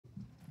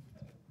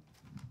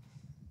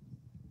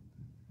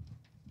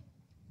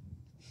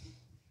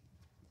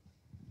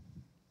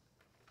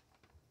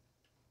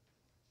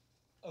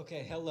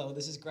Okay, hello,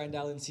 this is Grand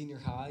Island Senior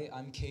High.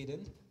 I'm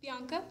Caden.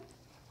 Bianca,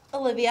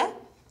 Olivia,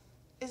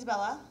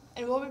 Isabella,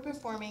 and we'll be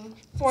performing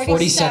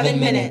 47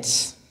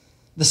 minutes.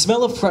 The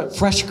smell of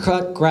fresh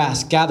cut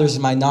grass gathers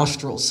in my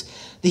nostrils.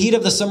 The heat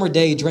of the summer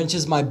day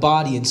drenches my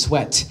body in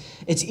sweat.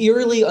 It's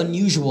eerily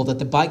unusual that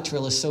the bike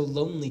trail is so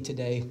lonely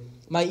today.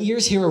 My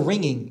ears hear a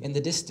ringing in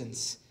the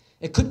distance.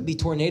 It couldn't be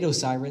tornado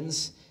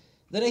sirens.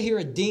 Then I hear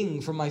a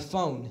ding from my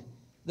phone.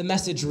 The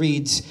message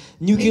reads,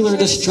 "Nuclear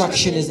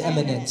destruction is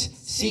imminent.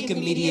 Seek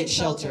immediate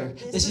shelter.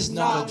 This is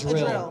not a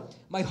drill."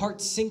 My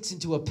heart sinks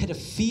into a pit of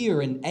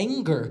fear and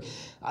anger.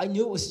 I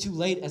knew it was too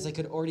late as I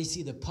could already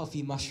see the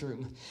puffy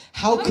mushroom.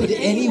 How could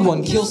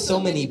anyone kill so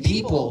many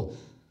people?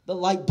 The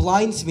light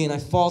blinds me and I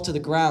fall to the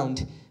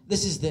ground.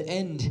 This is the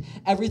end.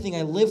 Everything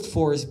I lived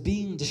for is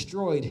being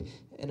destroyed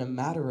in a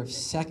matter of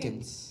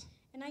seconds.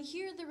 and I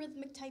hear the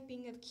rhythmic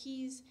typing of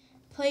keys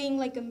playing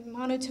like a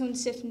monotone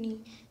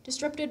symphony,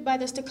 disrupted by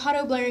the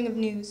staccato blaring of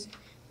news.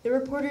 The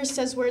reporter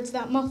says words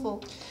that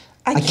muffle.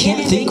 I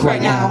can't think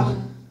right now.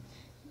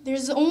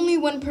 There's only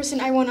one person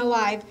I want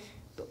alive,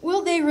 but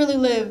will they really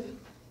live?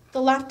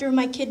 The laughter of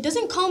my kid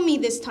doesn't calm me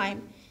this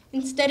time.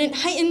 Instead, it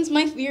heightens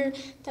my fear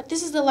that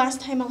this is the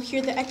last time I'll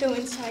hear the echo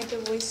inside the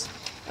voice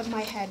of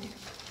my head.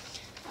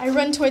 I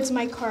run towards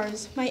my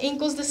cars. My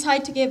ankles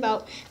decide to give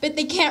out, but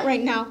they can't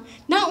right now.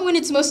 Not when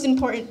it's most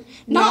important.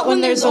 Not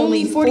when there's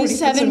only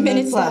 47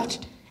 minutes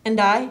left.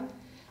 And I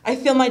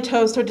feel my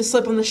toes start to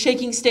slip on the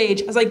shaking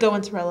stage as I go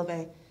into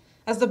releve.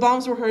 As the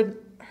bombs were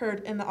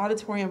heard in the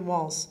auditorium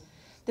walls,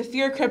 the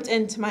fear crept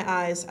into my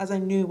eyes as I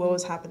knew what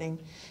was happening.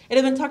 It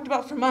had been talked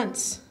about for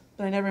months,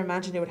 but I never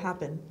imagined it would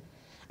happen.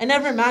 I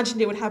never imagined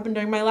it would happen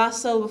during my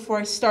last cell before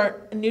I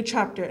start a new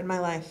chapter in my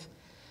life.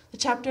 The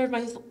chapter of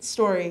my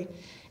story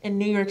in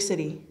New York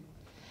City.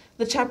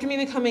 The chapter of me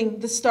becoming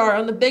the star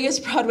on the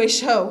biggest Broadway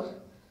show,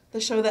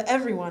 the show that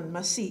everyone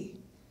must see.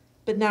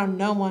 But now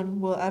no one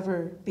will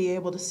ever be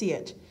able to see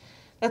it.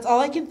 That's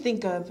all I can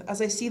think of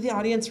as I see the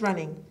audience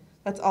running.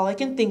 That's all I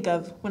can think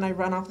of when I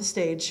run off the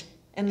stage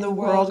and the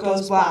world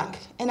goes black.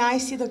 And I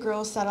see the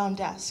girls sat on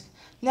desk.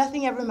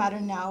 Nothing ever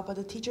mattered now but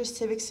the teacher's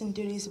civics and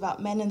duties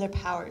about men and their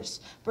powers,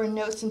 burn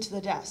notes into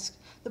the desk.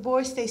 The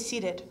boys stay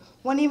seated.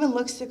 One even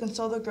looks to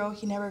console the girl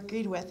he never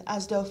agreed with,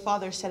 as though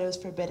father said it was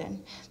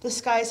forbidden. The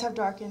skies have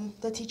darkened,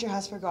 the teacher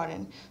has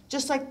forgotten.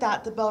 Just like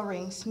that, the bell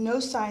rings, no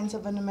signs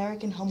of an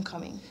American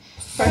homecoming.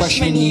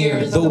 Freshman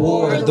year, the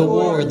war,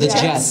 the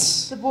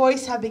Jets. The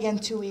boys have begun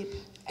to weep.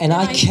 And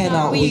I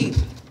cannot weep.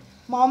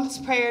 Mom's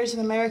prayers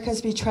and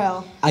America's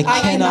betrayal. I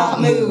cannot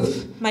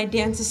move. My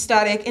dance is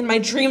static and my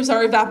dreams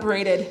are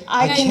evaporated.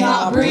 I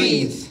cannot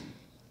breathe.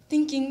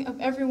 Thinking of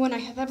everyone I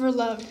have ever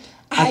loved.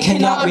 I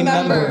cannot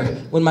remember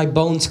when my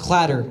bones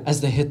clatter as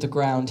they hit the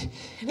ground.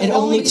 It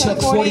only took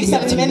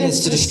 47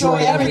 minutes to destroy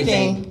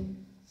everything.